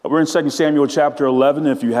We're in 2 Samuel chapter 11.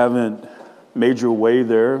 If you haven't made your way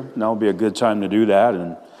there, now would be a good time to do that.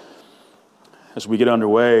 And as we get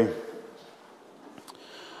underway, I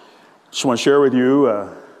just want to share with you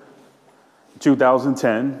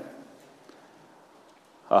 2010,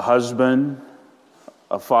 a husband,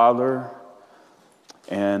 a father,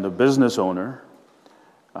 and a business owner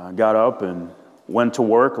got up and went to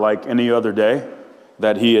work like any other day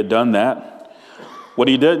that he had done that. What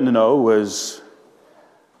he didn't know was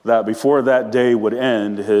that before that day would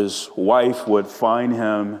end, his wife would find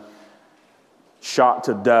him shot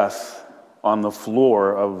to death on the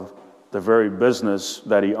floor of the very business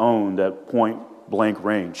that he owned at point blank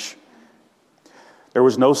range. There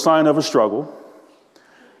was no sign of a struggle.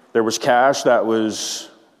 There was cash that was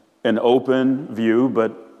in open view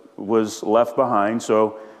but was left behind.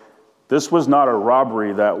 So this was not a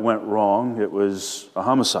robbery that went wrong. It was a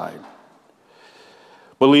homicide.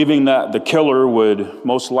 Believing that the killer would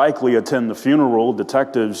most likely attend the funeral,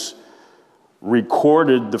 detectives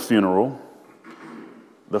recorded the funeral.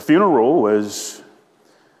 The funeral was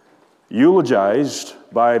eulogized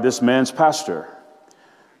by this man's pastor.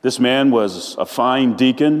 This man was a fine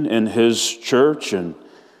deacon in his church and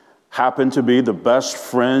happened to be the best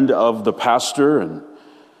friend of the pastor. And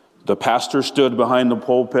the pastor stood behind the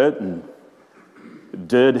pulpit and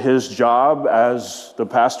did his job as the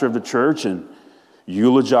pastor of the church and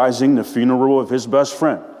eulogizing the funeral of his best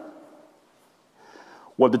friend.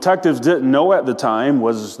 What detectives didn't know at the time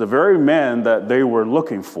was the very man that they were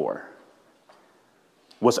looking for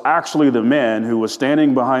was actually the man who was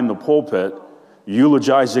standing behind the pulpit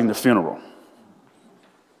eulogizing the funeral.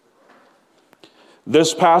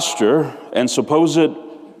 This pastor and supposed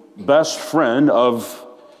best friend of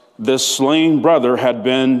this slain brother had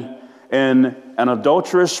been in an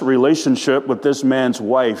adulterous relationship with this man's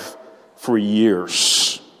wife for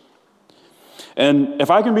years. And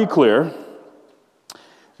if I can be clear,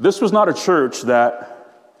 this was not a church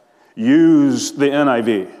that used the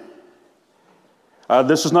NIV.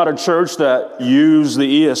 This is not a church that used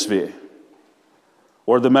the ESV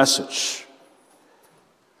or the Message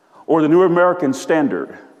or the New American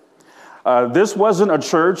Standard. This wasn't a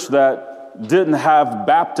church that didn't have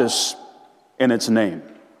Baptist in its name.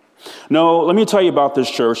 No, let me tell you about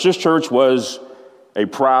this church. This church was a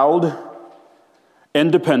proud,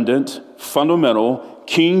 independent, fundamental,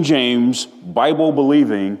 King James,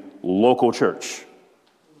 Bible-believing local church.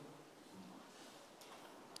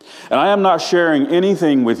 And I am not sharing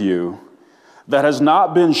anything with you that has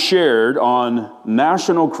not been shared on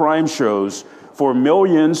national crime shows for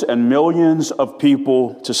millions and millions of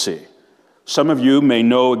people to see. Some of you may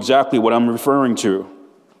know exactly what I'm referring to.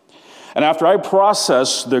 And after I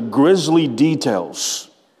process the grisly details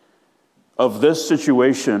of this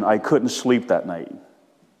situation, I couldn't sleep that night.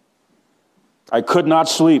 I could not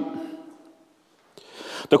sleep.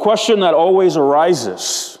 The question that always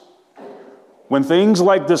arises when things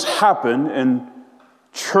like this happen in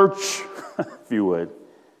church, if you would,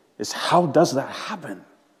 is how does that happen?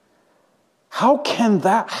 How can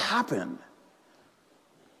that happen?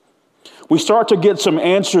 We start to get some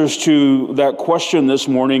answers to that question this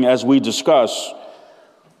morning as we discuss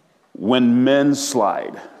when men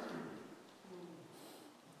slide.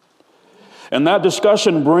 And that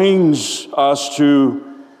discussion brings us to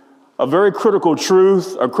a very critical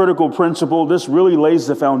truth, a critical principle. This really lays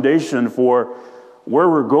the foundation for where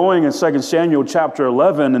we're going in 2 Samuel chapter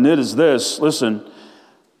 11, and it is this. Listen,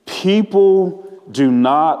 people do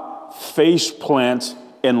not face plant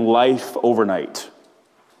in life overnight.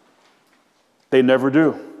 They never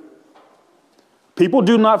do. People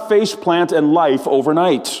do not face plant in life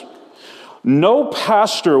overnight. No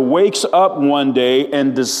pastor wakes up one day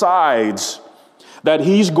and decides that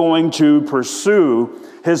he's going to pursue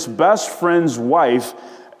his best friend's wife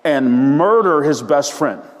and murder his best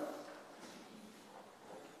friend.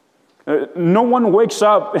 No one wakes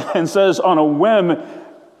up and says on a whim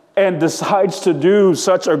and decides to do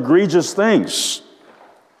such egregious things.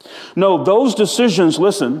 No, those decisions,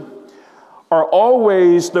 listen, are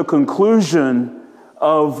always the conclusion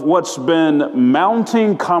of what's been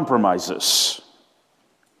mounting compromises.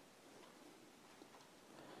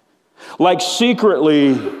 Like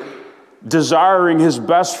secretly desiring his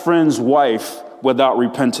best friend's wife without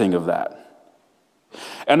repenting of that.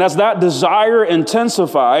 And as that desire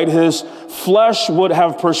intensified, his flesh would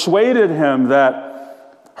have persuaded him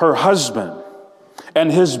that her husband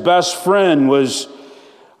and his best friend was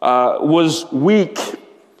weak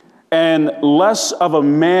and less of a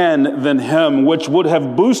man than him, which would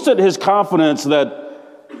have boosted his confidence that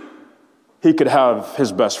he could have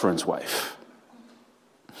his best friend's wife.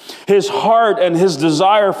 His heart and his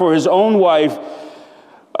desire for his own wife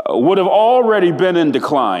would have already been in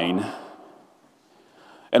decline.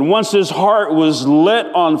 And once his heart was lit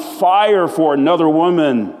on fire for another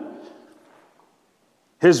woman,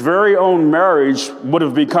 his very own marriage would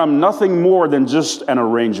have become nothing more than just an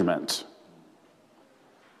arrangement.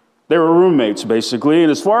 They were roommates, basically.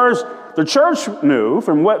 And as far as the church knew,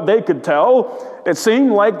 from what they could tell, it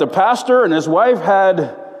seemed like the pastor and his wife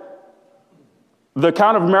had the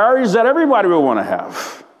kind of marriage that everybody would want to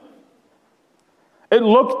have. It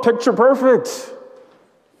looked picture perfect.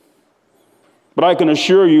 But I can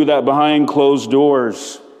assure you that behind closed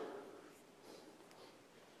doors,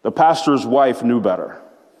 the pastor's wife knew better.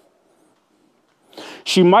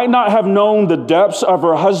 She might not have known the depths of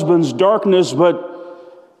her husband's darkness, but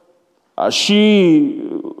she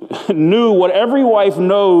knew what every wife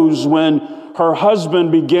knows when her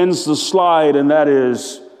husband begins to slide, and that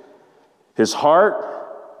is, his heart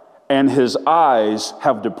and his eyes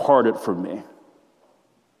have departed from me.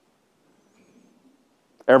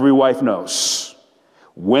 Every wife knows.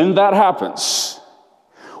 When that happens,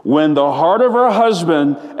 when the heart of her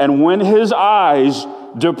husband and when his eyes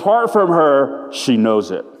depart from her, she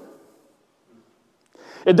knows it.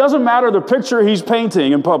 It doesn't matter the picture he's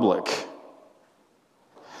painting in public.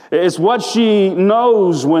 It's what she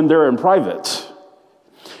knows when they're in private.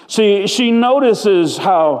 See, she notices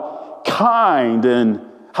how kind and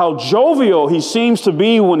how jovial he seems to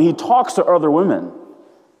be when he talks to other women.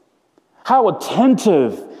 How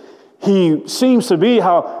attentive he seems to be,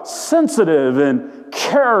 how sensitive and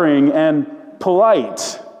caring and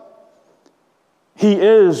polite he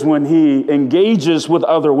is when he engages with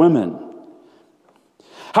other women.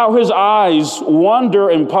 How his eyes wander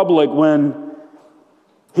in public when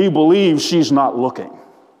he believes she's not looking.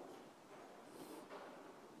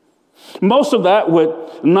 Most of that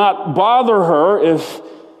would not bother her if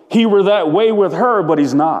he were that way with her, but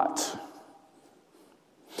he's not.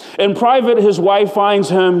 In private, his wife finds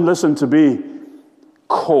him, listen, to be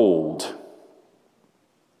cold,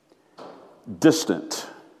 distant,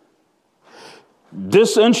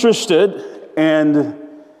 disinterested, and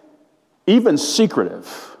even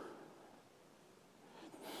secretive.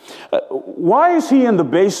 Why is he in the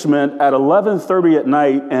basement at 11:30 at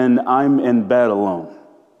night and I'm in bed alone?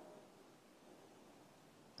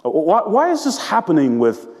 Why is this happening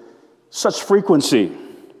with such frequency?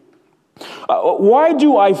 Why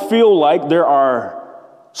do I feel like there are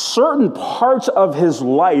certain parts of his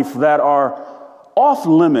life that are off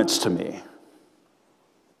limits to me?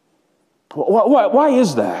 Why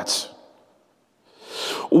is that?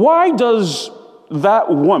 Why does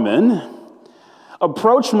that woman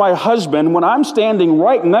approach my husband when I'm standing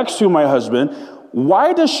right next to my husband?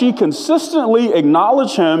 Why does she consistently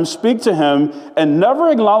acknowledge him, speak to him, and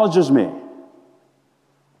never acknowledges me?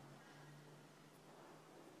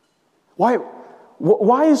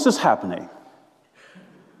 Why is this happening?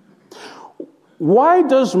 Why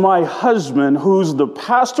does my husband, who's the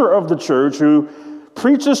pastor of the church, who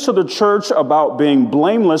preaches to the church about being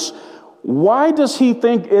blameless, why does he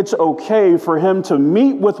think it's okay for him to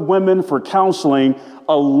meet with women for counseling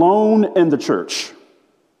alone in the church?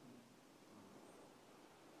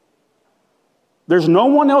 There's no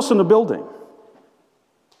one else in the building.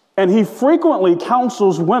 And he frequently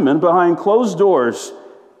counsels women behind closed doors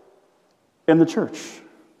in the church.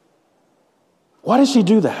 Why does he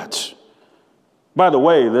do that? By the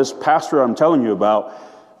way, this pastor I'm telling you about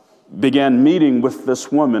began meeting with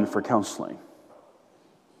this woman for counseling.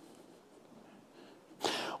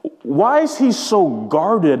 Why is he so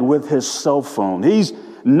guarded with his cell phone? He's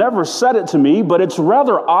never said it to me, but it's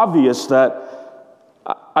rather obvious that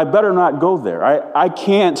I better not go there. I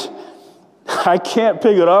can't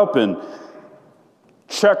pick it up and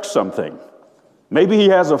check something. Maybe he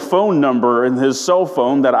has a phone number in his cell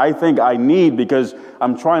phone that I think I need because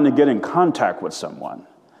I'm trying to get in contact with someone.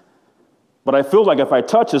 But I feel like if I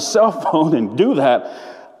touch his cell phone and do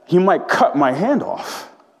that, he might cut my hand off.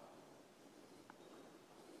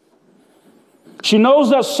 She knows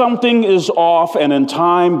that something is off, and in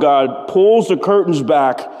time, God pulls the curtains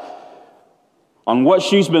back on what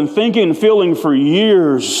she's been thinking and feeling for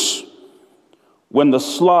years when the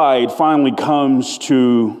slide finally comes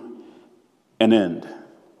to an end.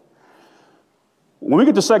 When we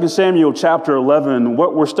get to 2 Samuel chapter 11,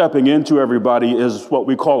 what we're stepping into, everybody, is what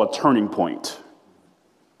we call a turning point.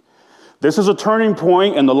 This is a turning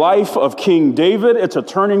point in the life of King David. It's a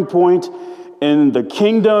turning point in the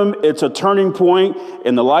kingdom. It's a turning point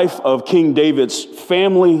in the life of King David's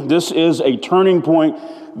family. This is a turning point.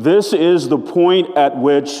 This is the point at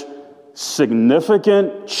which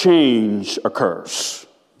significant change occurs.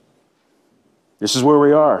 This is where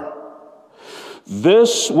we are.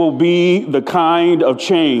 This will be the kind of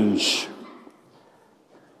change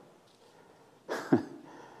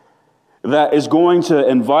that is going to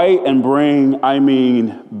invite and bring,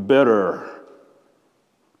 bitter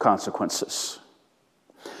consequences.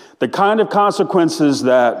 The kind of consequences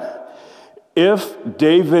that if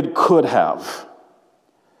David could have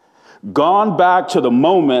gone back to the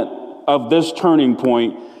moment of this turning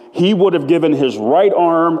point, he would have given his right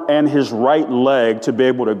arm and his right leg to be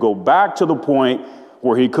able to go back to the point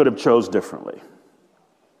where he could have chose differently.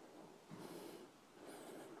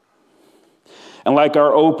 And like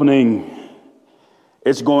our opening,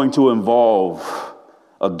 it's going to involve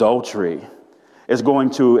adultery. It's going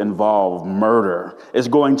to involve murder. It's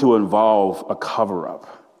going to involve a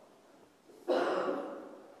cover-up.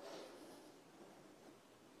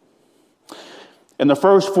 In the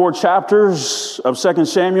first 4 chapters of 2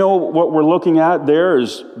 Samuel, what we're looking at there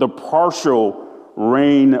is the partial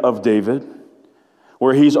reign of David,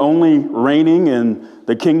 where he's only reigning in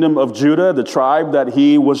the kingdom of Judah, the tribe that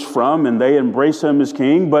he was from, and they embrace him as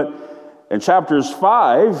king. But in chapters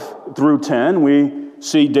 5 through 10, we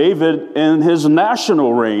see David in his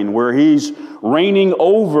national reign, where he's reigning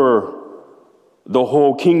over the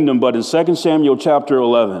whole kingdom. But in 2 Samuel chapter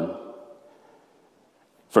 11,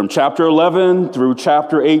 from chapter 11 through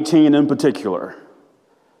chapter 18 in particular,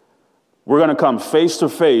 we're going to come face to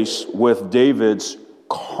face with David's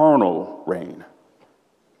carnal reign.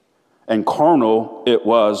 And carnal it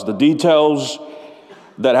was. The details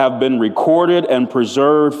that have been recorded and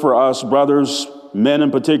preserved for us, brothers, men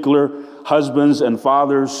in particular, husbands and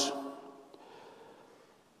fathers,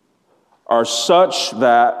 are such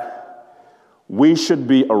that we should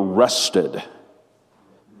be arrested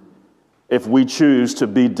if we choose to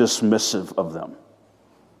be dismissive of them.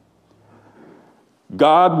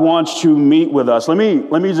 God wants to meet with us. Let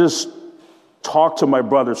me just talk to my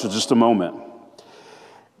brothers for just a moment.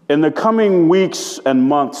 In the coming weeks and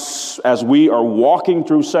months, as we are walking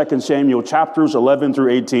through 2 Samuel chapters 11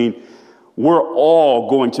 through 18, we're all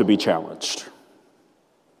going to be challenged.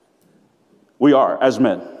 We are, as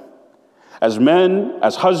men. As men,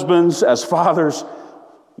 as husbands, as fathers,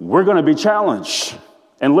 we're going to be challenged.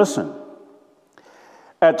 And listen,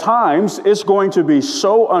 at times, it's going to be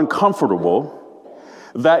so uncomfortable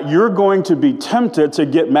that you're going to be tempted to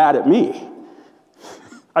get mad at me.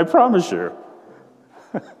 I promise you.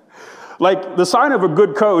 Like, the sign of a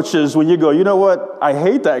good coach is when you go, you know what, I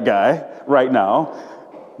hate that guy right now,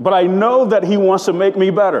 but I know that he wants to make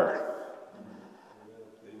me better.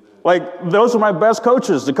 Like, those are my best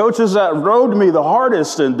coaches, the coaches that rode me the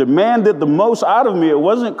hardest and demanded the most out of me. It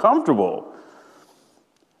wasn't comfortable.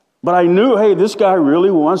 But I knew, hey, this guy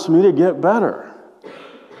really wants me to get better.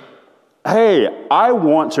 Hey, I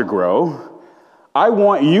want to grow. I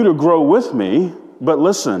want you to grow with me. But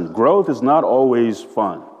listen, growth is not always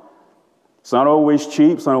fun. It's not always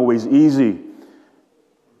cheap. It's not always easy.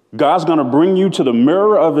 God's going to bring you to the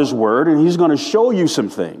mirror of his word, and he's going to show you some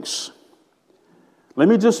things. Let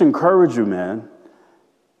me just encourage you, man.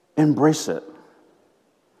 Embrace it.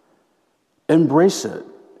 Embrace it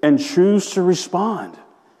and choose to respond.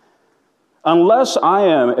 Unless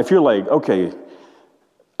if you're like, okay,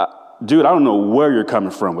 dude, I don't know where you're coming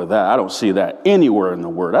from with that. I don't see that anywhere in the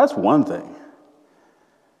word. That's one thing.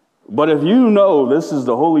 But if you know this is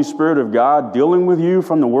the Holy Spirit of God dealing with you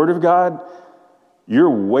from the Word of God, you're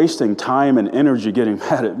wasting time and energy getting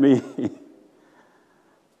mad at me.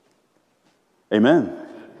 Amen.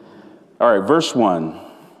 All right, verse 1,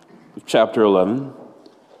 chapter 11.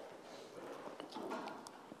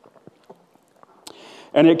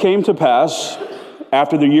 And it came to pass,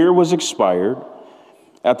 after the year was expired,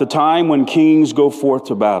 at the time when kings go forth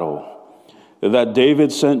to battle, that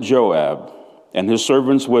David sent Joab and his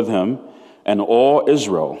servants with him and all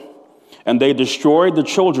Israel. And they destroyed the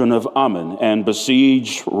children of Ammon and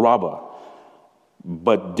besieged Rabbah.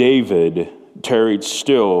 But David tarried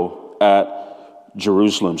still at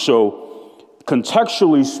Jerusalem. So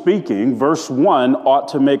contextually speaking, verse 1 ought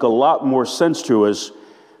to make a lot more sense to us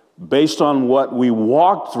based on what we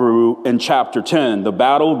walked through in chapter 10, the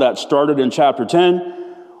battle that started in chapter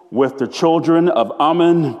 10 with the children of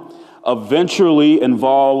Ammon, eventually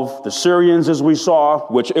involved the Syrians, as we saw,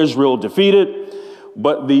 which Israel defeated.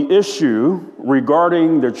 But the issue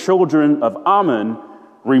regarding the children of Ammon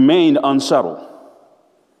remained unsettled.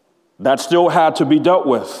 That still had to be dealt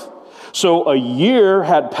with. So a year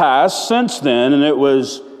had passed since then, and it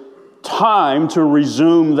was time to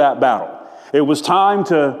resume that battle. It was time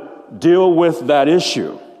to deal with that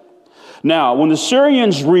issue. Now, when the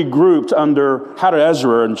Syrians regrouped under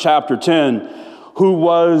Hadaezer in chapter 10, who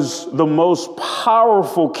was the most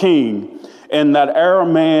powerful king and that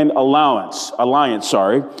Aramean alliance,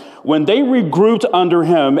 when they regrouped under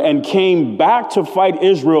him and came back to fight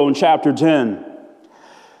Israel in chapter 10,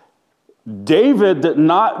 David did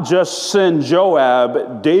not just send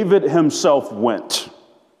Joab, David himself went.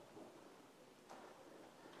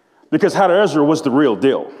 Because Hadaezer was the real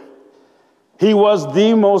deal. He was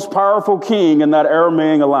the most powerful king in that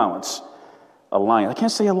Aramean alliance. I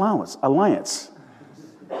can't say allowance. Alliance,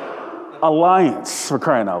 for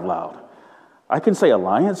crying out loud. I can say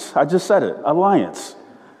alliance. I just said it. Alliance.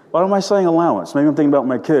 Why am I saying allowance? Maybe I'm thinking about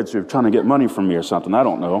my kids who are trying to get money from me or something. I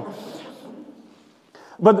don't know.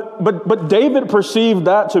 But David perceived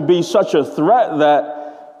that to be such a threat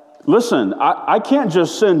that, listen, I can't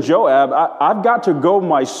just send Joab. I've got to go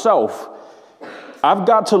myself. I've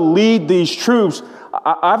got to lead these troops.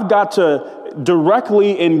 I've got to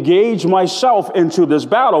directly engage myself into this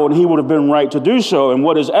battle, and he would have been right to do so. And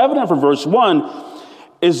what is evident from verse 1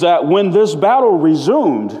 is that when this battle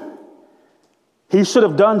resumed, he should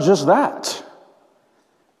have done just that.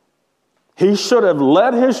 He should have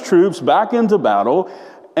led his troops back into battle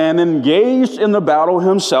and engaged in the battle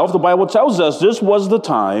himself. The Bible tells us this was the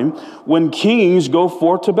time when kings go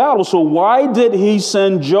forth to battle. So why did he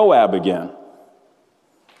send Joab again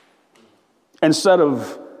instead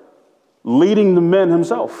of leading the men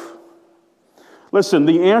himself? Listen,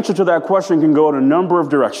 the answer to that question can go in a number of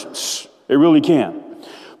directions. It really can.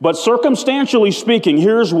 But circumstantially speaking,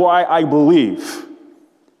 here's why I believe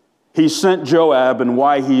he sent Joab and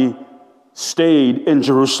why he stayed in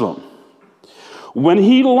Jerusalem. When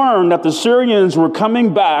he learned that the Syrians were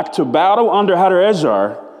coming back to battle under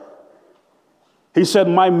Hadaezer, he said,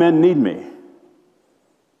 my men need me.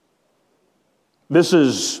 This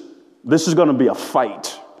is going to be a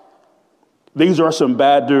fight. These are some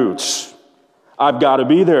bad dudes. I've got to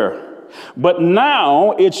be there. But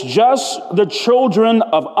now it's just the children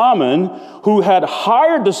of Ammon who had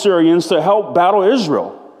hired the Syrians to help battle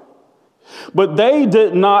Israel. But they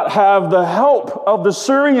did not have the help of the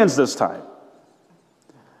Syrians this time.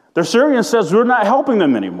 The Syrian says, we're not helping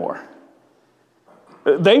them anymore.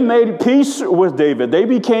 They made peace with David. They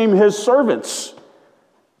became his servants.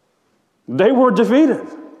 They were defeated.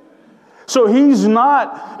 So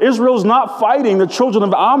Israel's not fighting the children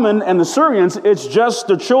of Ammon and the Syrians. It's just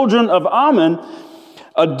the children of Ammon.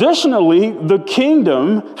 Additionally, the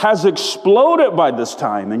kingdom has exploded by this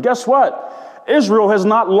time. And guess what? Israel has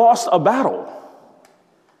not lost a battle.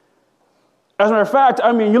 As a matter of fact,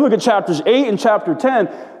 you look at chapters 8 and chapter 10,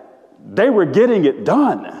 they were getting it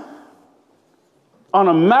done on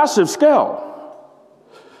a massive scale.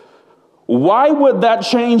 Why would that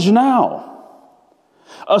change now?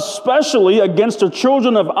 Especially against the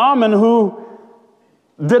children of Ammon who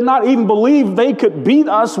did not even believe they could beat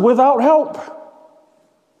us without help.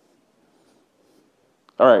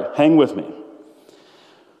 All right, hang with me.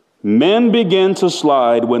 Men begin to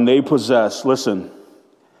slide when they possess, listen,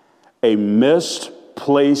 a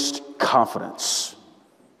misplaced confidence.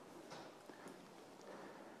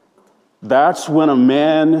 That's when a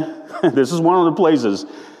man, this is one of the places,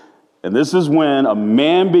 and this is when a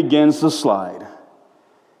man begins to slide,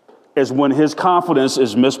 is when his confidence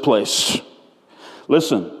is misplaced.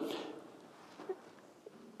 Listen,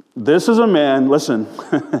 this is a man,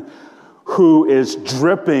 who is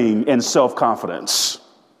dripping in self-confidence.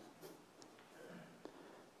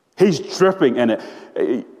 He's dripping in it.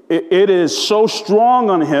 It is so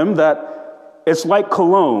strong on him that it's like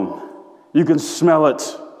cologne. You can smell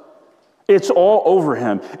it. It's all over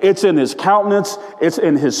him. It's in his countenance. It's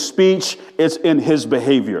in his speech. It's in his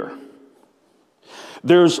behavior.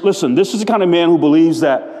 This is the kind of man who believes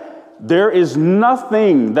that there is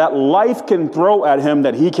nothing that life can throw at him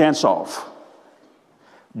that he can't solve.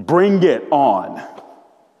 Bring it on.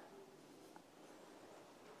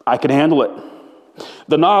 I can handle it.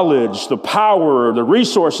 The knowledge, the power, the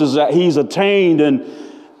resources that he's attained, and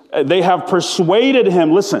they have persuaded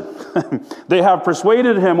him, they have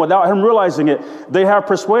persuaded him without him realizing it, they have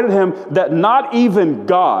persuaded him that not even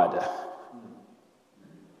God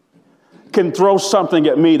can throw something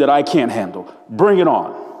at me that I can't handle. Bring it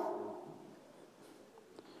on.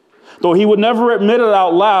 Though he would never admit it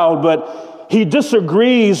out loud, but he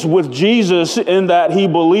disagrees with Jesus in that he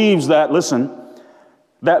believes that,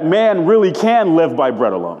 that man really can live by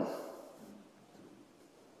bread alone.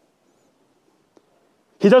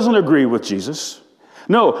 He doesn't agree with Jesus.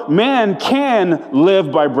 No, man can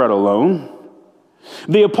live by bread alone.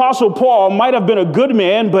 The Apostle Paul might have been a good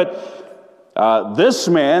man, but this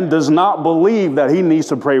man does not believe that he needs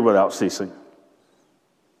to pray without ceasing.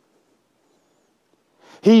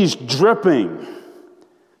 He's dripping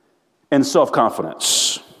in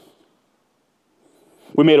self-confidence.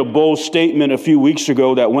 We made a bold statement a few weeks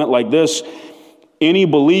ago that went like this: any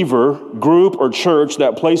believer, group, or church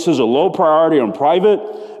that places a low priority on private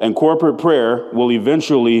and corporate prayer will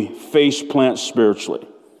eventually face plant spiritually.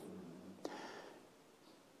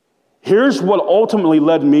 Here's what ultimately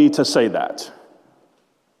led me to say that.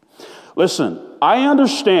 Listen, I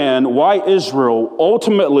understand why Israel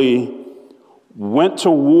ultimately went to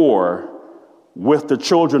war with the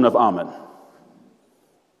children of Ammon.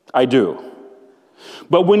 I do.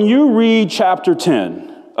 But when you read chapter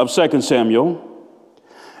 10 of 2 Samuel,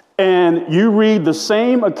 and you read the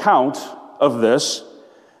same account of this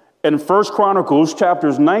in 1 Chronicles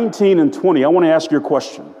chapters 19 and 20, I want to ask you a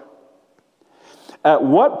question. At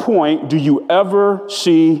what point do you ever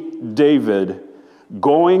see David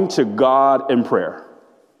going to God in prayer?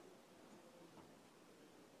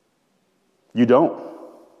 You don't.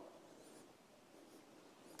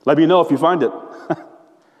 Let me know if you find it.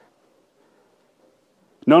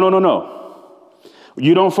 No.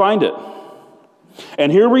 You don't find it.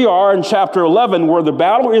 And here we are in chapter 11 where the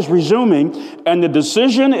battle is resuming and the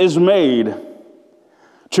decision is made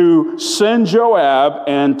to send Joab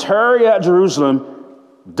and tarry at Jerusalem.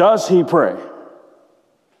 Does he pray?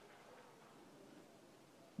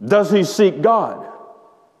 Does he seek God?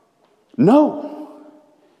 No.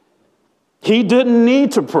 He didn't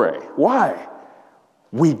need to pray. Why?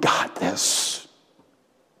 We got this.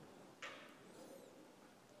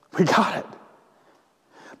 We got it.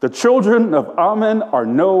 The children of Ammon are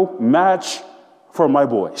no match for my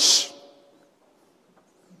boys.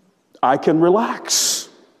 I can relax.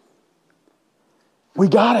 We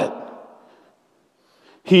got it.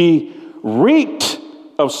 He reeked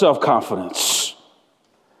of self-confidence.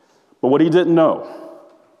 But what he didn't know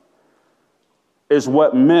is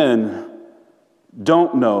what men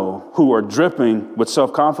don't know who are dripping with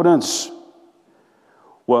self-confidence.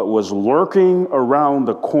 What was lurking around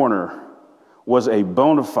the corner was a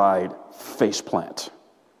bona fide faceplant.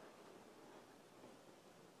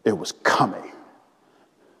 It was coming.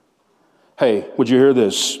 Hey, would you hear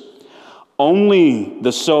this? Only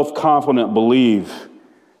the self-confident believe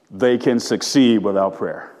they can succeed without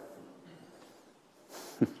prayer.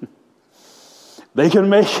 They can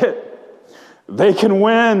make it. They can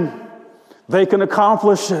win. They can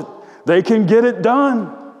accomplish it. They can get it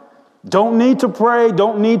done. Don't need to pray.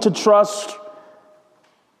 Don't need to trust.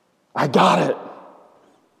 I got it.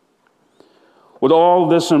 With all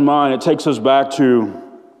this in mind, it takes us back to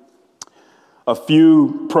a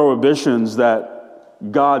few prohibitions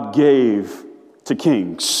that God gave to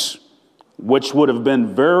kings, which would have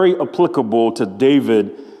been very applicable to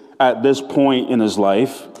David at this point in his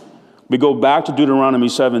life. We go back to Deuteronomy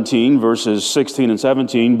 17, verses 16 and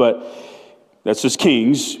 17, but that's his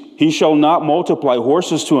kings. He shall not multiply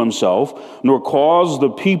horses to himself, nor cause the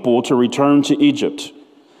people to return to Egypt,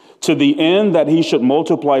 to the end that he should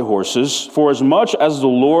multiply horses. For as much as the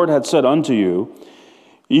Lord had said unto you,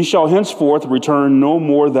 ye shall henceforth return no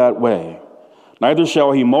more that way. Neither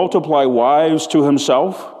shall he multiply wives to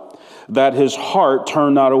himself, that his heart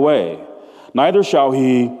turn not away. Neither shall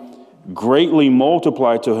he greatly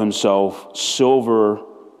multiply to himself silver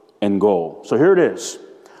and gold. So here it is.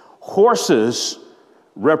 Horses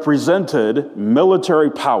represented military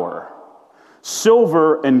power.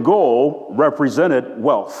 Silver and gold represented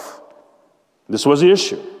wealth. This was the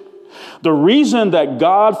issue. The reason that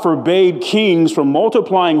God forbade kings from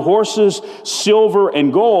multiplying horses, silver,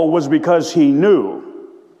 and gold was because he knew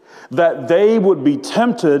that they would be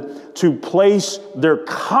tempted to place their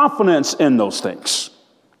confidence in those things.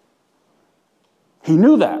 He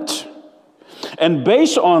knew that. And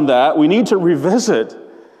based on that, we need to revisit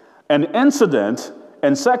an incident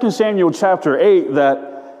in 2 Samuel chapter 8 that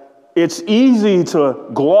it's easy to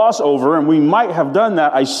gloss over, and we might have done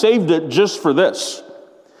that. I saved it just for this.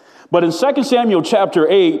 But in 2 Samuel chapter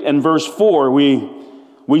 8 and verse 4,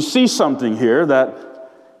 we see something here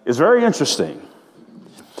that is very interesting.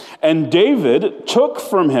 And David took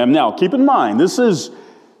from him, now keep in mind, this is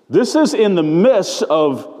in the midst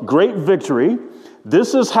of great victory.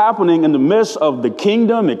 This is happening in the midst of the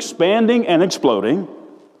kingdom expanding and exploding.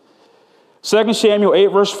 2 Samuel 8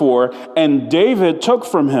 verse 4, and David took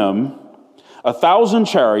from him 1,000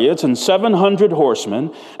 chariots and 700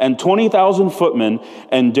 horsemen and 20,000 footmen,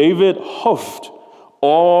 and David hoofed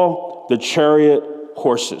all the chariot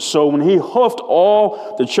horses. So when he hoofed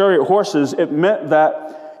all the chariot horses, it meant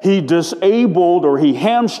that he disabled or he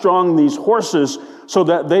hamstrung these horses so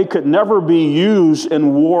that they could never be used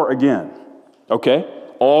in war again. Okay?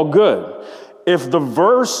 All good. If the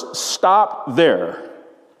verse stopped there,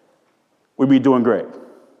 we'd be doing great.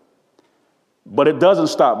 But it doesn't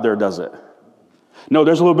stop there, does it? No,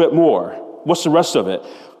 there's a little bit more. What's the rest of it?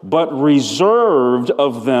 But reserved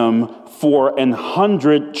of them for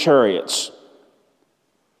 100 chariots.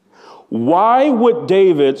 Why would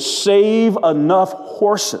David save enough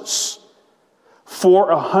horses for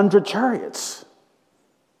 100 chariots?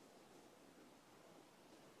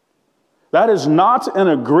 That is not an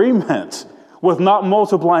agreement with not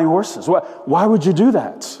multiplying horses. Why would you do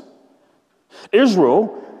that?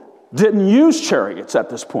 Israel didn't use chariots at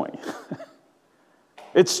this point.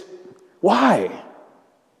 Why?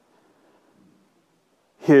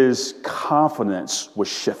 His confidence was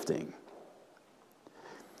shifting.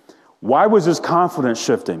 Why was his confidence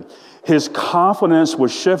shifting? His confidence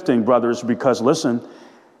was shifting, brothers, because, listen,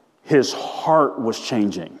 his heart was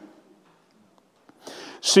changing.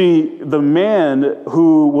 See, the man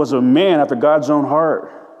who was a man after God's own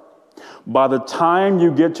heart, by the time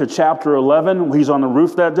you get to chapter 11, when he's on the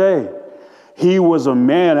roof that day, he was a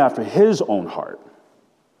man after his own heart,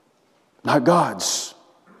 not God's.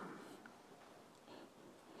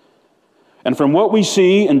 And from what we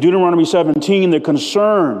see in Deuteronomy 17, the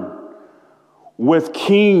concern with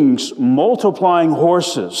kings multiplying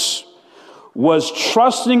horses was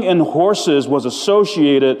trusting in horses was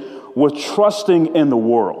associated with trusting in the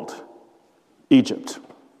world, Egypt.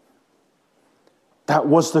 That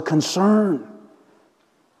was the concern.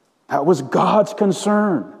 That was God's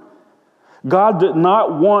concern. God did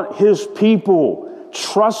not want his people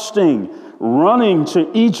trusting, running to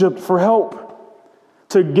Egypt for help,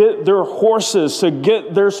 to get their horses, to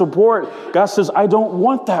get their support. God says, I don't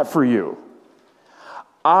want that for you.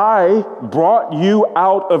 I brought you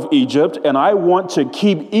out of Egypt, and I want to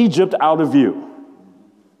keep Egypt out of you.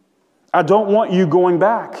 I don't want you going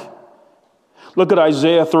back. Look at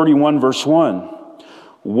Isaiah 31, verse 1.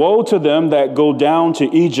 Woe to them that go down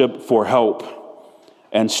to Egypt for help,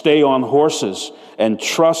 and stay on horses, and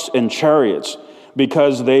trust in chariots,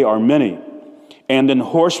 because they are many, and in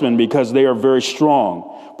horsemen, because they are very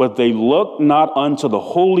strong. But they look not unto the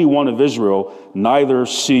Holy One of Israel, neither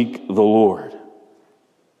seek the Lord.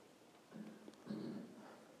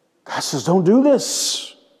 God says, don't do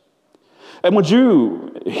this. And would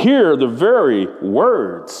you hear the very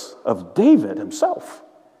words of David himself?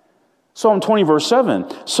 Psalm 20, verse 7.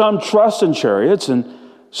 Some trust in chariots and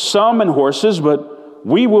some in horses, but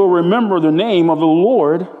we will remember the name of the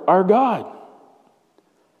Lord our God.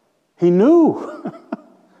 He knew.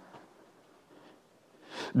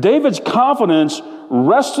 David's confidence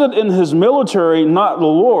rested in his military, not the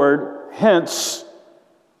Lord, hence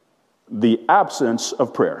the absence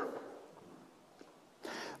of prayer.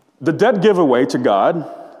 The dead giveaway to God,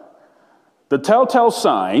 the telltale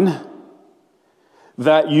sign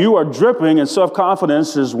that you are dripping in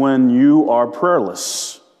self-confidence is when you are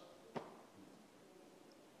prayerless.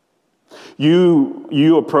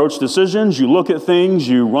 You approach decisions, you look at things,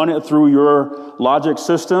 you run it through your logic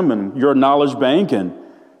system and your knowledge bank and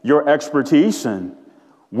your expertise, and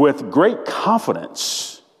with great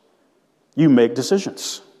confidence, you make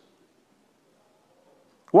decisions.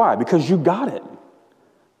 Why? Because you got it.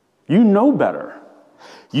 You know better.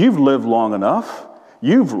 You've lived long enough.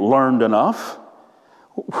 You've learned enough.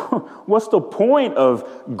 What's the point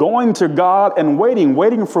of going to God and waiting?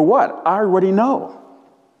 Waiting for what? I already know.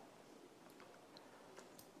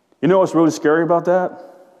 You know what's really scary about that?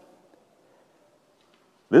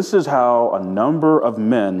 This is how a number of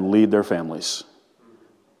men lead their families.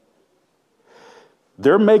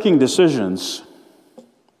 They're making decisions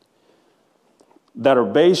that are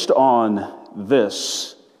based on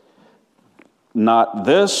this, not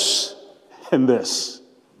this and this.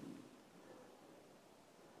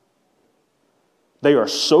 They are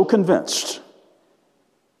so convinced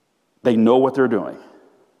they know what they're doing.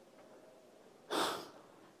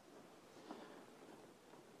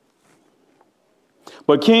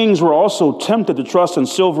 But kings were also tempted to trust in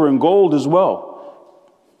silver and gold as well.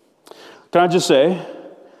 Can I just say,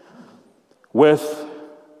 with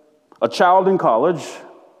a child in college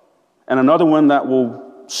and another one that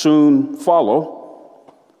will soon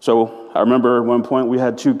follow. So I remember at one point we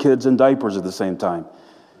had 2 kids in diapers at the same time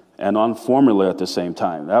and on formula at the same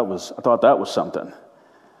time. I thought that was something.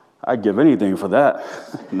 I'd give anything for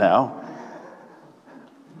that now.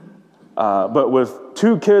 But with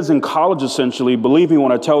 2 kids in college, essentially, believe me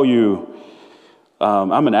when I tell you,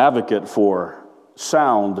 I'm an advocate for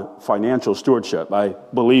sound financial stewardship. I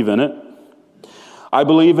believe in it. I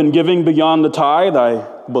believe in giving beyond the tithe. I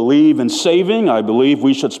believe in saving. I believe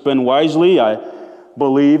we should spend wisely. I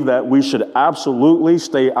believe that we should absolutely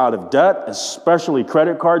stay out of debt, especially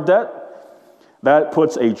credit card debt. That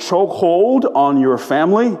puts a chokehold on your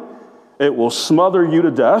family. It will smother you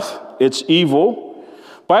to death. It's evil.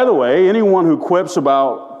 By the way, anyone who quips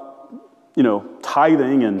about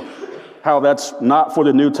tithing and how that's not for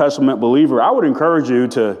the New Testament believer, I would encourage you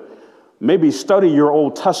to maybe study your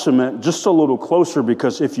Old Testament just a little closer,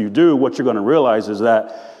 because if you do, what you're going to realize is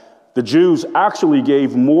that the Jews actually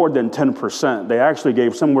gave more than 10%. They actually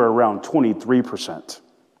gave somewhere around 23%.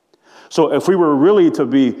 So if we were really to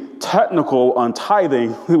be technical on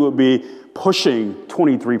tithing, we would be pushing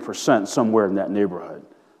 23%, somewhere in that neighborhood.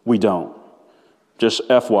 We don't. Just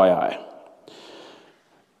FYI.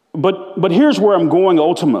 But here's where I'm going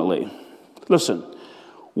ultimately. Listen,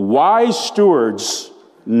 wise stewards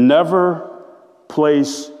never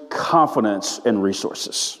place confidence in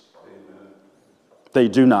resources. They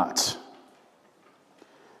do not.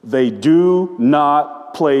 They do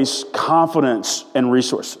not place confidence in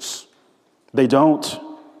resources. They don't.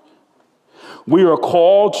 We are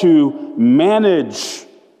called to manage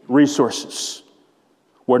resources.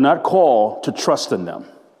 We're not called to trust in them.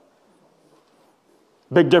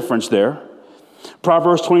 Big difference there.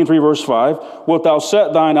 Proverbs 23, verse 5, wilt thou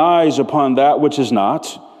set thine eyes upon that which is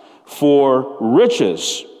not, for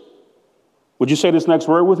riches. Would you say this next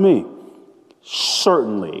word with me?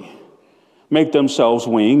 Certainly make themselves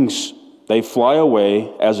wings. They fly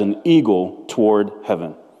away as an eagle toward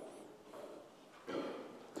heaven.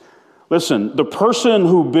 Listen, the person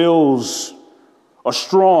who builds a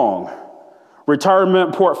strong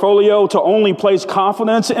retirement portfolio to only place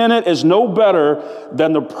confidence in it is no better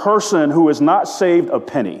than the person who has not saved a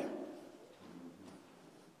penny.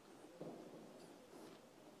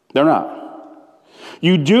 They're not.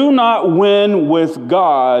 You do not win with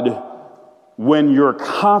God when your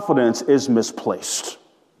confidence is misplaced.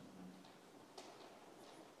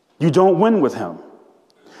 You don't win with him.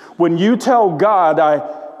 When you tell God,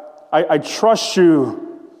 I trust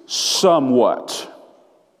you somewhat,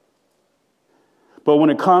 but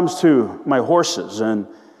when it comes to my horses and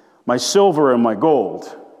my silver and my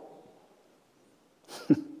gold,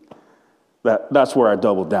 that's where I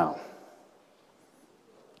double down.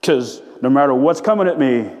 Because no matter what's coming at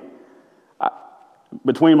me,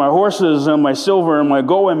 between my horses and my silver and my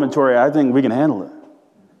gold inventory, I think we can handle it.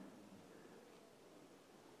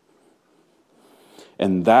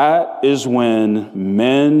 And that is when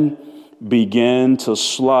men begin to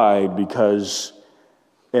slide, because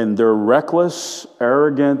in their reckless,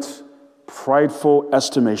 arrogant, prideful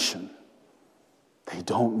estimation, they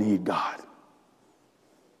don't need God.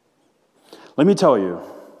 Let me tell you,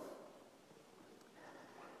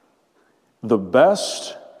 the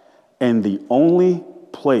best and the only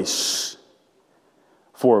place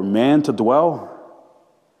for a man to dwell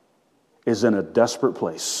is in a desperate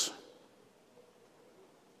place.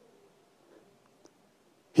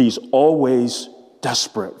 He's always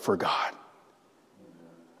desperate for God.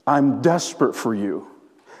 I'm desperate for you.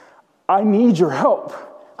 I need your help.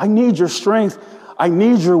 I need your strength. I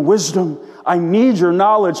need your wisdom. I need your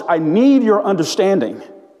knowledge. I need your understanding.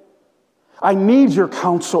 I need your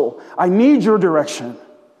counsel. I need your direction.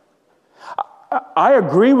 I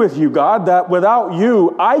agree with you, God, that without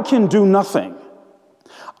you, I can do nothing.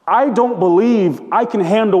 I don't believe I can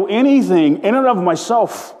handle anything in and of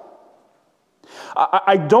myself.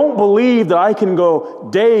 I don't believe that I can go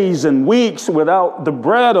days and weeks without the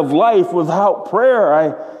bread of life, without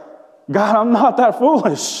prayer. God, I'm not that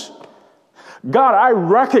foolish. God, I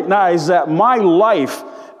recognize that my life,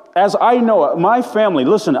 as I know it, my family,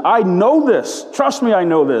 listen, I know this. Trust me, I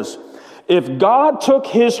know this. If God took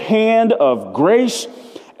his hand of grace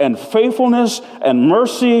and faithfulness and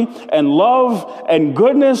mercy and love and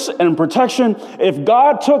goodness and protection, if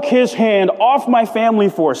God took his hand off my family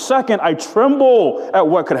for a second, I tremble at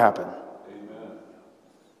what could happen. Amen.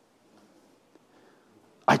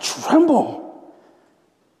 I tremble.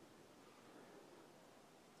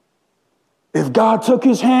 If God took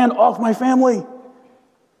his hand off my family.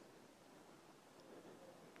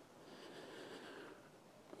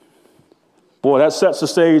 Boy, that sets the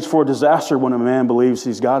stage for disaster when a man believes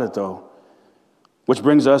he's got it, though. Which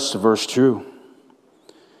brings us to verse 2.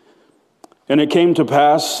 And it came to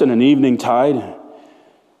pass in an evening tide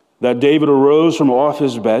that David arose from off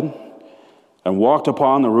his bed and walked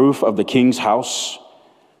upon the roof of the king's house.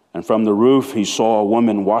 And from the roof he saw a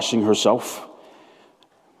woman washing herself.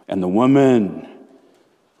 And the woman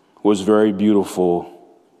was very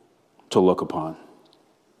beautiful to look upon.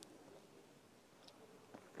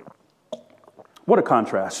 What a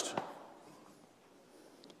contrast.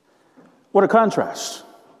 What a contrast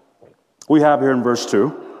we have here in verse 2.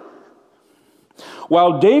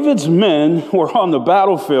 While David's men were on the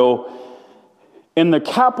battlefield in the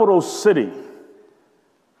capital city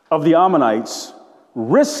of the Ammonites,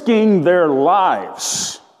 risking their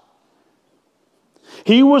lives,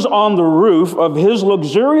 He was on the roof of his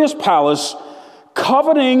luxurious palace,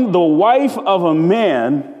 coveting the wife of a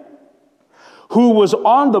man who was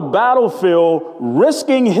on the battlefield,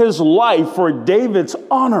 risking his life for David's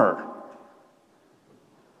honor.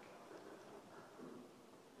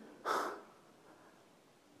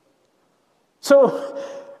 So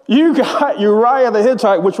you got Uriah the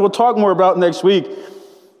Hittite, which we'll talk more about next week,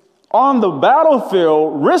 on the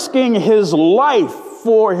battlefield, risking his life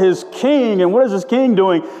for his king. And what is his king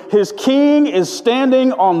doing? His king is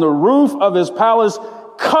standing on the roof of his palace,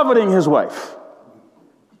 coveting his wife.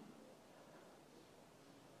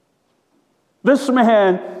 This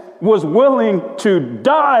man was willing to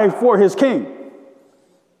die for his king.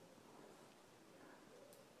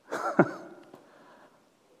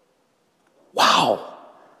 Wow.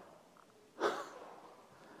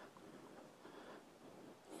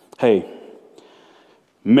 Hey,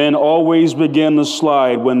 men always begin to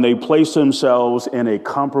slide when they place themselves in a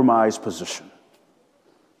compromised position.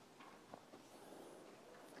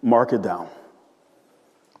 Mark it down.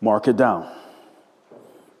 Mark it down.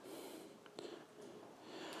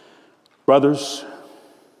 Brothers,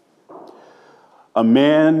 a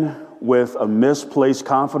man with a misplaced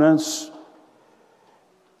confidence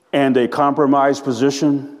and a compromised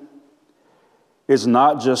position is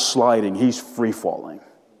not just sliding, he's free falling.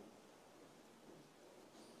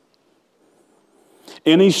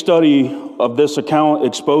 Any study of this account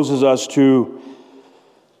exposes us to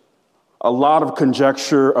a lot of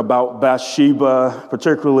conjecture about Bathsheba,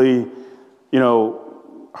 particularly,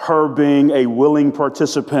 her being a willing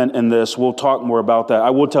participant in this. We'll talk more about that. I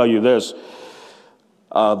will tell you this.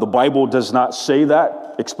 The Bible does not say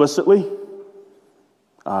that explicitly.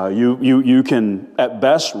 You can, at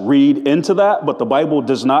best, read into that, but the Bible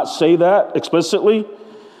does not say that explicitly.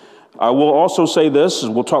 I will also say this,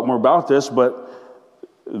 and we'll talk more about this, but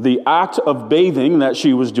the act of bathing that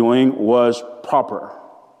she was doing was proper.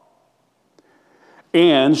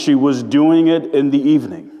 And she was doing it in the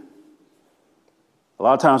evening. A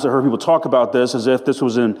lot of times I heard people talk about this as if this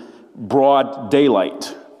was in broad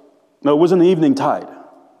daylight. No, it was in the evening tide.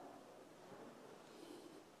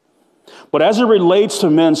 But as it relates to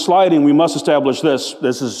men sliding, we must establish this.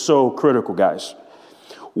 This is so critical, guys.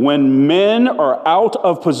 When men are out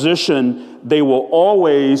of position, they will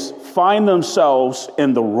always find themselves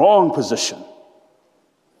in the wrong position.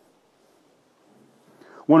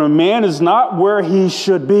 When a man is not where he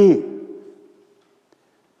should be,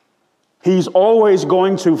 he's always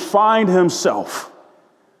going to find himself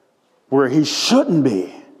where he shouldn't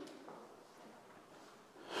be.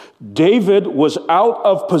 David was out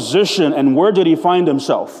of position, and where did he find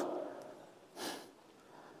himself?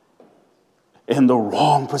 In the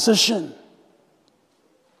wrong position.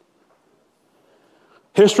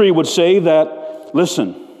 History would say that,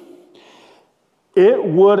 listen, it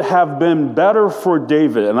would have been better for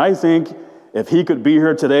David, and I think if he could be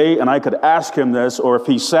here today and I could ask him this, or if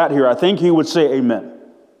he sat here, I think he would say amen.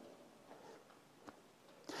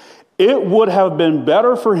 It would have been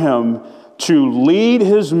better for him to lead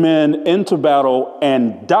his men into battle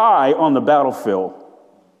and die on the battlefield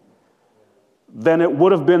than it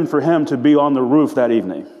would have been for him to be on the roof that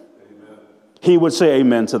evening. Amen. He would say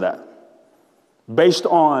amen to that, based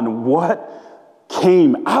on what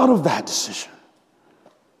came out of that decision.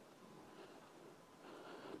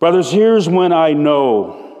 Brothers, here's when I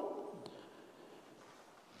know.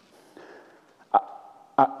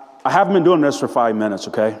 I haven't been doing this for 5 minutes,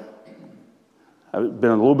 okay? I've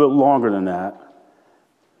been a little bit longer than that.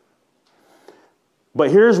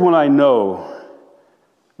 But here's when I know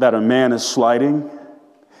that a man is sliding.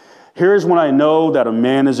 Here's when I know that a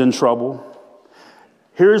man is in trouble.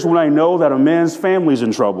 Here's when I know that a man's family is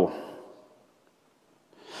in trouble.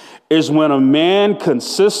 Is when a man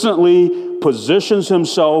consistently positions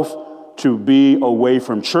himself to be away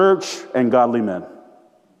from church and godly men.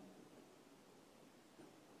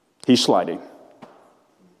 He's sliding.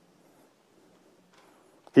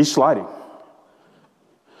 He's sliding.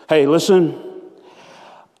 Hey, listen,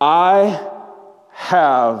 I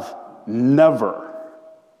have never,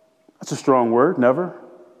 that's a strong word, never.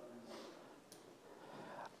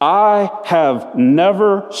 I have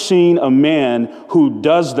never seen a man who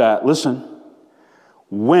does that, listen,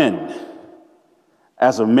 win.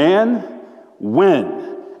 As a man,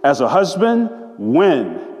 win. As a husband,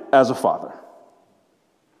 win. As a father.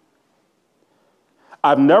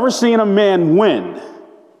 I've never seen a man win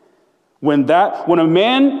when a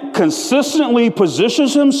man consistently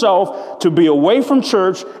positions himself to be away from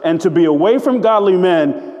church and to be away from godly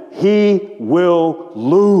men, he will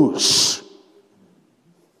lose.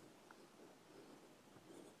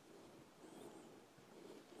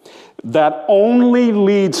 that only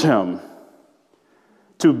leads him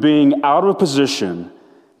to being out of position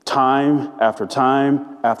time after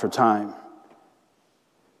time after time.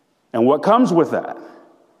 And what comes with that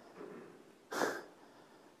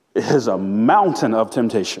is a mountain of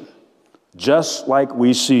temptation, just like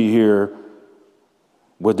we see here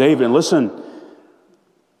with David. And listen,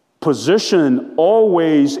 position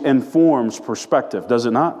always informs perspective, does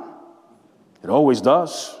it not? It always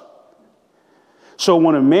does. So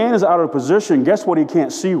when a man is out of position, guess what he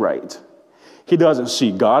can't see right? He doesn't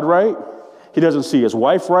see God right. He doesn't see his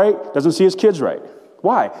wife right. Doesn't see his kids right.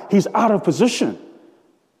 Why? He's out of position.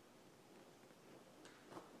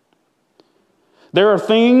 There are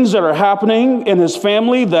things that are happening in his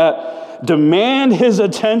family that demand his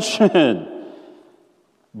attention.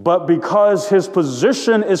 But because his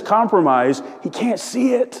position is compromised, he can't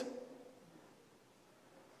see it.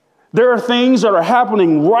 There are things that are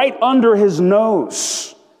happening right under his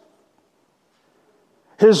nose.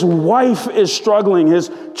 His wife is struggling.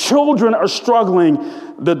 His children are struggling.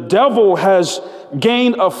 The devil has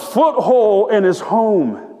gained a foothold in his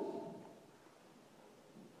home.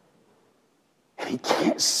 And he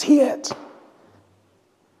can't see it.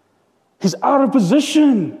 He's out of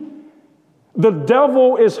position. The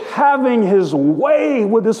devil is having his way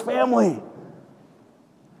with his family.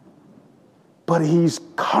 But he's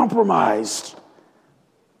compromised.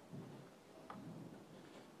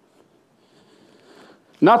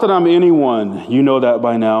 Not that I'm anyone, you know that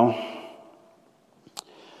by now.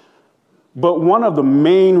 But one of the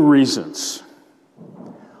main reasons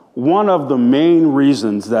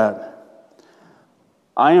that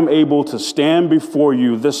I am able to stand before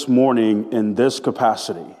you this morning in this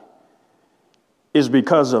capacity is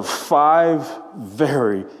because of 5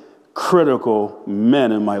 very critical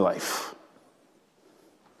men in my life.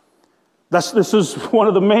 This is one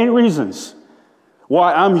of the main reasons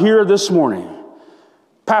why I'm here this morning.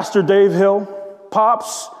 Pastor Dave Hill,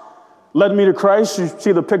 Pops, led me to Christ. You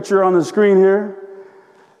see the picture on the screen here.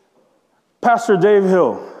 Pastor Dave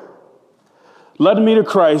Hill led me to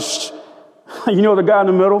Christ. You know the guy in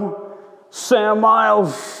the middle? Sam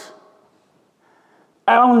Miles,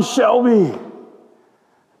 Alan Shelby,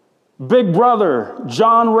 big brother,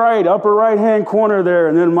 John Wright, upper right-hand corner there,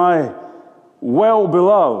 and then my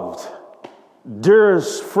well-beloved,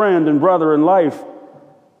 dearest friend and brother in life,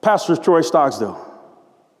 Pastor Troy Stocksdale.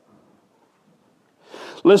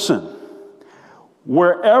 Listen,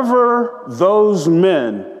 wherever those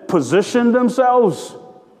men positioned themselves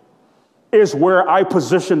is where I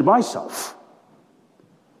positioned myself.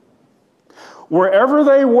 Wherever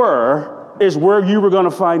they were is where you were going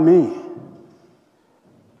to find me.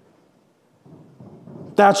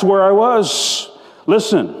 That's where I was.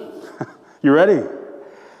 Listen, you ready?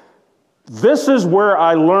 This is where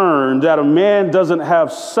I learned that a man doesn't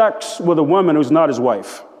have sex with a woman who's not his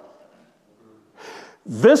wife.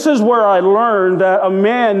 This is where I learned that a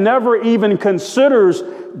man never even considers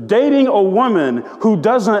dating a woman who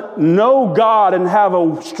doesn't know God and have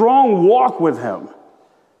a strong walk with him.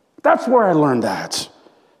 That's where I learned that.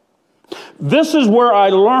 This is where I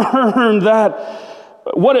learned that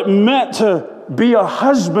what it meant to be a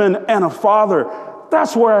husband and a father.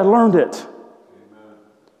 That's where I learned it.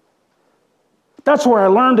 That's where I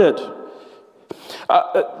learned it.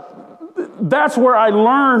 That's where I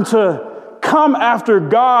learned to come after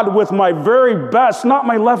God with my very best, not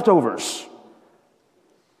my leftovers.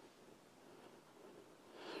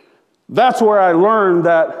 That's where I learned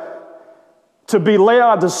that to be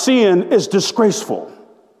Laodicean is disgraceful.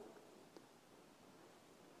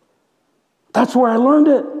 That's where I learned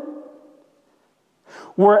it.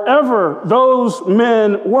 Wherever those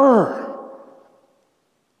men were,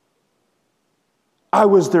 I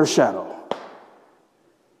was their shadow.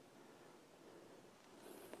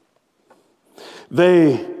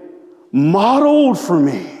 They modeled for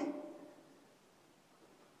me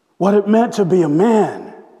what it meant to be a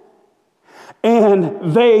man.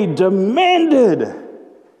 And they demanded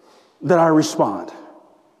that I respond.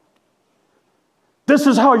 This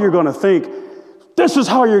is how you're going to think. This is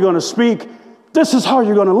how you're going to speak. This is how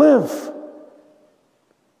you're going to live.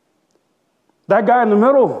 That guy in the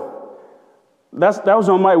middle, that was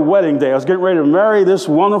on my wedding day. I was getting ready to marry this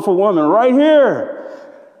wonderful woman right here.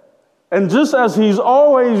 And just as he's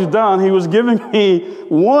always done, he was giving me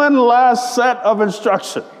one last set of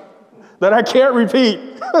instruction that I can't repeat.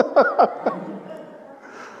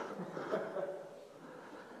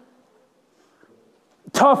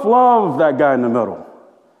 Tough love, that guy in the middle.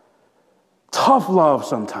 Tough love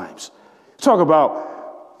sometimes. Talk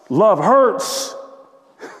about love hurts.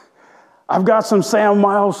 I've got some Sam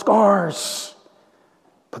Miles scars,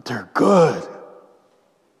 but they're good.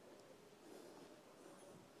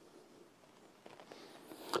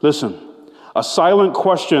 Listen, a silent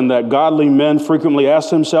question that godly men frequently ask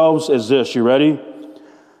themselves is this. You ready?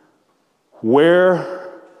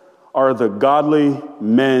 Where are the godly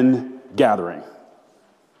men gathering?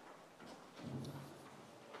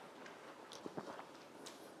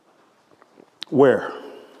 Where?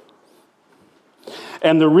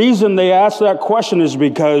 And the reason they ask that question is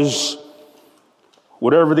because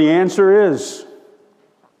whatever the answer is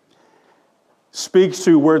speaks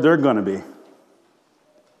to where they're going to be.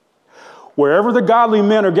 Wherever the godly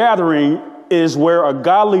men are gathering is where a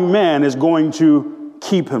godly man is going to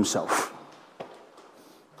keep himself.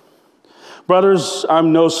 Brothers,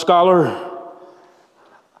 I'm no scholar,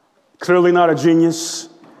 clearly not a genius.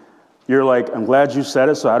 You're like, I'm glad you said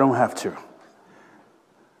it so I don't have to.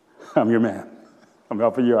 I'm your man. I'm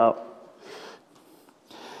helping you out.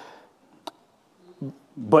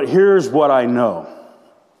 But here's what I know,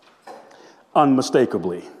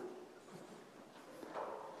 unmistakably,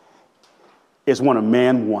 is when a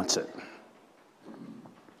man wants it.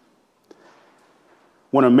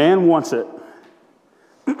 When a man wants it,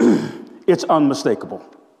 it's unmistakable.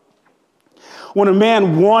 When a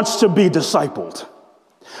man wants to be discipled,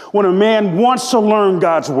 when a man wants to learn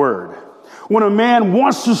God's word, when a man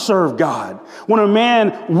wants to serve God, when a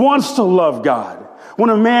man wants to love God, when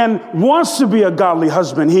a man wants to be a godly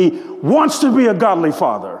husband, he wants to be a godly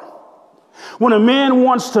father. When a man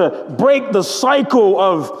wants to break the cycle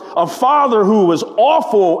of a father who was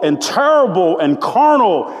awful and terrible and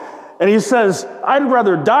carnal, and he says, I'd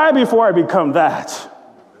rather die before I become that.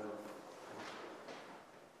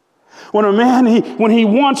 When a man, when he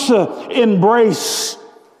wants to embrace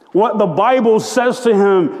what the Bible says to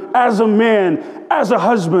him as a man, as a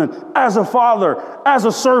husband, as a father, as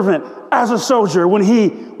a servant, as a soldier, when he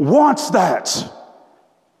wants that,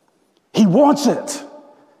 he wants it.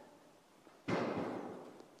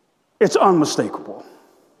 It's unmistakable.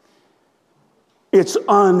 It's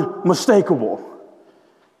unmistakable.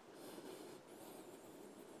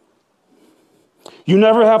 You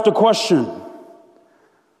never have to question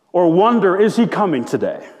or wonder, is he coming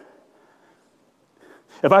today?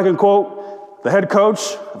 If I can quote the head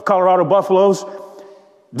coach of Colorado Buffaloes,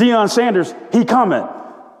 Deion Sanders, he coming.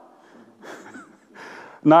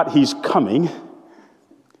 Not he's coming.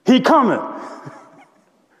 He coming.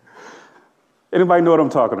 Anybody know what I'm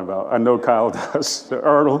talking about? I know Kyle does.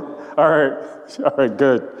 Ertl? All right,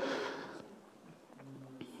 good.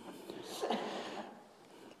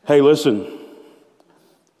 Hey, listen.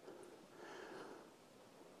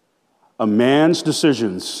 A man's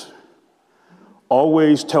decisions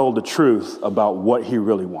always tell the truth about what he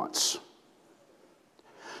really wants.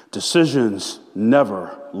 Decisions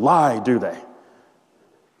never lie, do they?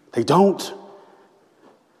 They don't.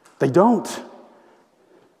 They don't.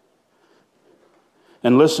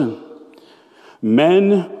 And listen,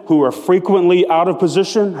 men who are frequently out of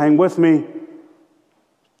position, hang with me,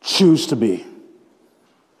 choose to be.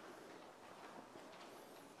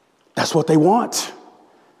 That's what they want.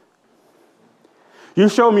 You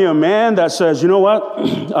show me a man that says, you know what,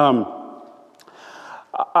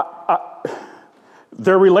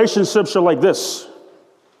 their relationships are like this.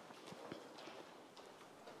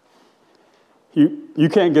 You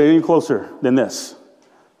can't get any closer than this.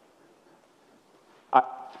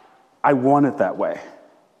 I want it that way.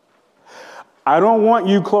 I don't want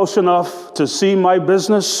you close enough to see my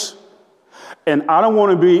business, and I don't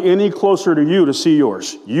want to be any closer to you to see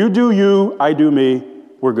yours. You do you, I do me,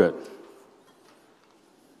 we're good.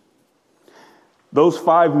 Those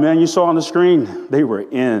 5 men you saw on the screen, they were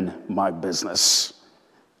in my business.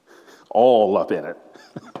 All up in it,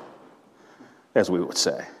 as we would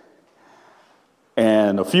say.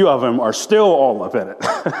 And a few of them are still all up in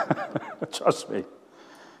it. Trust me.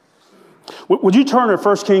 Would you turn to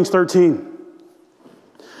 1 Kings 13?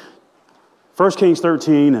 1 Kings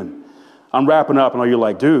 13, and I'm wrapping up, and you're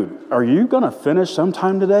like, dude, are you going to finish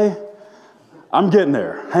sometime today? I'm getting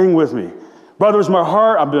there. Hang with me. Brothers, my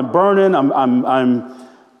heart, I've been burning.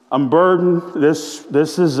 I'm burdened.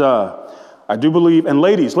 This is, I do believe, and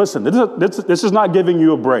ladies, listen, this is not giving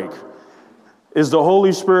you a break. Is the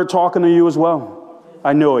Holy Spirit talking to you as well?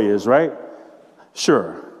 I know he is, right?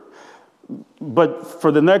 Sure. But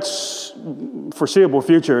for the next foreseeable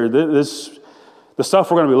future, the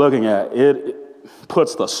stuff we're going to be looking at, it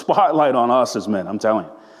puts the spotlight on us as men, I'm telling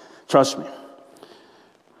you. Trust me.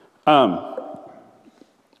 I'm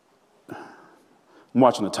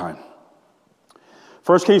watching the time.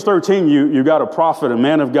 1 Kings 13, you got a prophet, a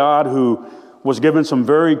man of God who was given some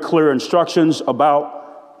very clear instructions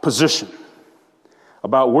about position,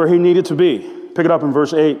 about where he needed to be. Pick it up in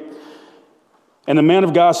verse 8. And the man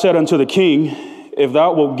of God said unto the king, if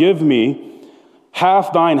thou wilt give me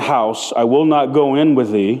half thine house I will not go in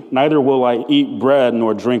with thee, neither will I eat bread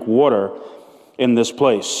nor drink water in this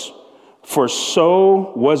place. For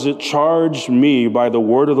so was it charged me by the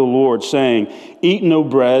word of the Lord, saying, Eat no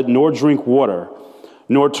bread, nor drink water,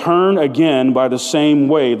 nor turn again by the same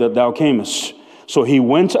way that thou camest. So he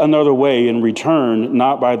went another way and returned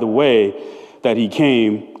not by the way that he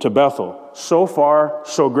came to Bethel. So far,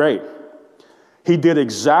 so great. He did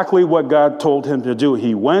exactly what God told him to do.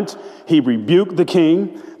 He went, he rebuked the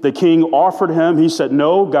king. The king offered him. He said,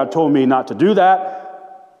 no, God told me not to do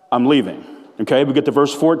that. I'm leaving. Okay, we get to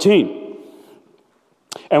verse 14.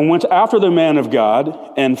 And went after the man of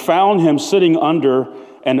God, and found him sitting under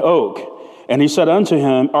an oak. And he said unto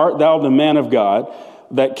him, Art thou the man of God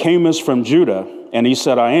that camest from Judah? And he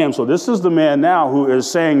said, I am. So this is the man now who is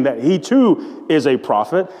saying that he too is a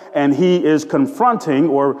prophet, and he is confronting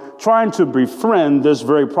or trying to befriend this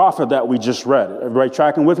very prophet that we just read. Everybody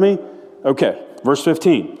tracking with me? Okay, verse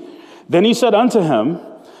 15. Then he said unto him,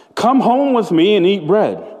 Come home with me and eat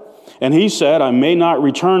bread. And he said, I may not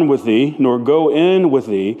return with thee, nor go in with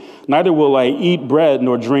thee, neither will I eat bread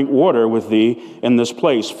nor drink water with thee in this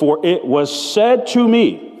place. For it was said to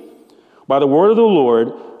me by the word of the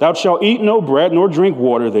Lord, Thou shalt eat no bread nor drink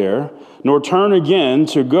water there, nor turn again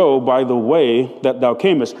to go by the way that thou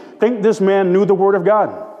camest. Think this man knew the word of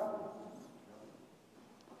God.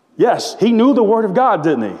 Yes, he knew the word of God,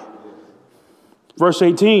 didn't he? Verse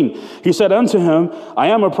 18, he said unto him, I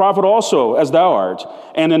am a prophet also, as thou art.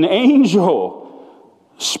 And an angel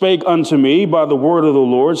spake unto me by the word of the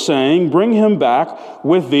Lord, saying, Bring him back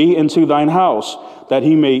with thee into thine house, that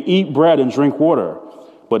he may eat bread and drink water.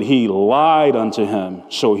 But he lied unto him.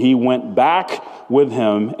 So he went back with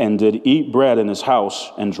him and did eat bread in his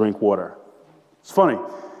house and drink water. It's funny.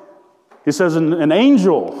 He says, an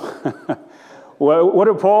angel. What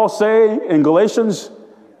did Paul say in Galatians?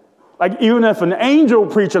 Like, even if an angel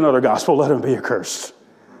preach another gospel, let him be accursed.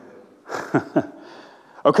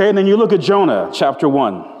 Okay, and then you look at Jonah, chapter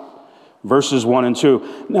 1, verses 1 and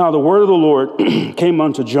 2. Now the word of the Lord came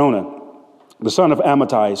unto Jonah, the son of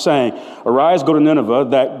Amittai, saying, Arise, go to Nineveh,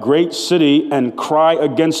 that great city, and cry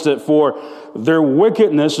against it, for their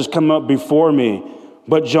wickedness has come up before me.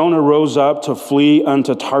 But Jonah rose up to flee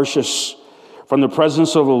unto Tarshish from the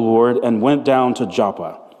presence of the Lord, and went down to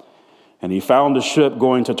Joppa. And he found a ship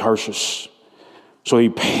going to Tarshish. So he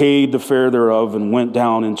paid the fare thereof and went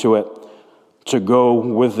down into it to go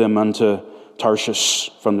with them unto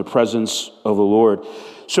Tarshish from the presence of the Lord.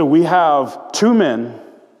 So we have two men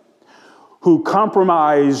who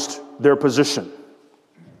compromised their position.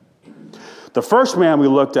 The first man we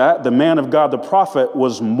looked at, the man of God, the prophet,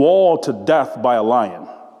 was mauled to death by a lion.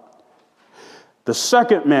 The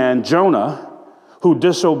second man, Jonah, who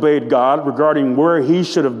disobeyed God regarding where he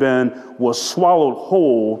should have been, was swallowed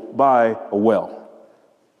whole by a whale.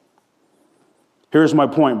 Here's my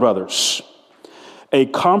point, brothers. A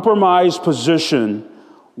compromised position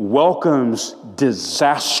welcomes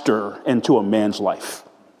disaster into a man's life.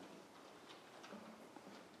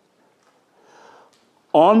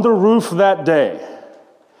 On the roof that day,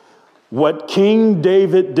 what King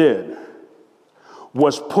David did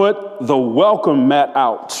was put the welcome mat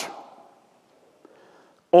out,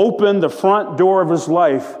 opened the front door of his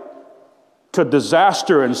life to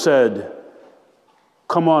disaster and said,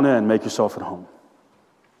 come on in, make yourself at home.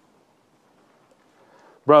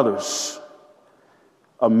 Brothers,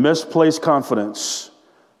 a misplaced confidence,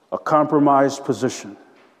 a compromised position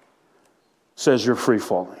says you're free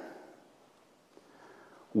falling.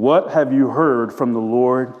 What have you heard from the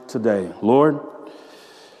Lord today? Lord,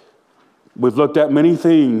 we've looked at many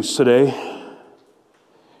things today.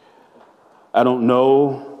 I don't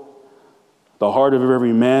know the heart of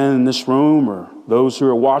every man in this room or those who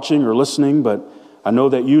are watching or listening, but I know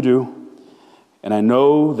that you do. And I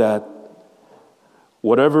know that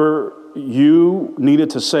whatever you needed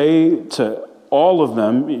to say to all of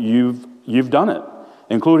them, you've done it,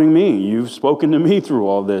 including me. You've spoken to me through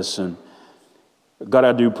all this. And God,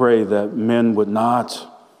 I do pray that men would not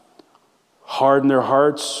harden their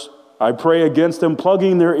hearts. I pray against them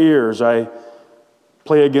plugging their ears. I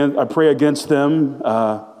pray against them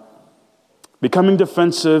becoming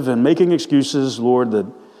defensive and making excuses, Lord,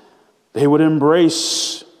 that they would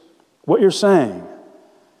embrace what you're saying.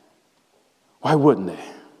 Why wouldn't they?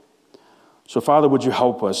 So, Father, would you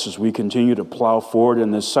help us as we continue to plow forward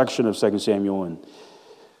in this section of 2 Samuel and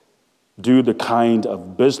do the kind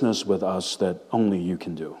of business with us that only you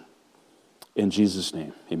can do. In Jesus'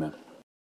 name, amen.